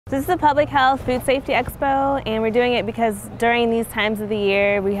This is a public health food safety expo, and we're doing it because during these times of the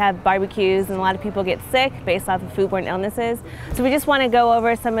year we have barbecues and a lot of people get sick based off of foodborne illnesses. So we just want to go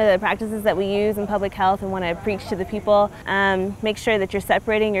over some of the practices that we use in public health and want to preach to the people. Make sure that you're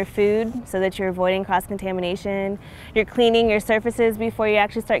separating your food so that you're avoiding cross-contamination. You're cleaning your surfaces before you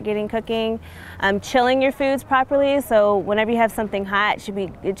actually start getting cooking. Chilling your foods properly, so whenever you have something hot,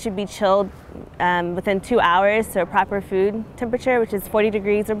 it should be chilled within 2 hours to a proper food temperature, which is 40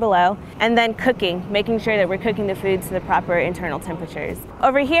 degrees or below. And then cooking, making sure that we're cooking the food to the proper internal temperatures.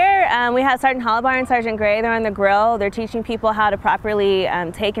 Over here we have Sergeant Hollibar and Sergeant Gray. They're on the grill. They're teaching people how to properly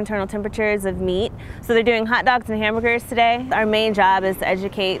take internal temperatures of meat. So they're doing hot dogs and hamburgers today. Our main job is to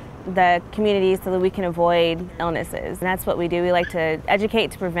educate the community so that we can avoid illnesses. And that's what we do. We like to educate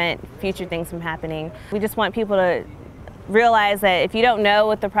to prevent future things from happening. We just want people to realize that if you don't know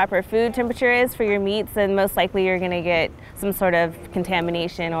what the proper food temperature is for your meats, then most likely you're going to get some sort of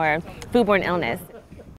contamination or foodborne illness.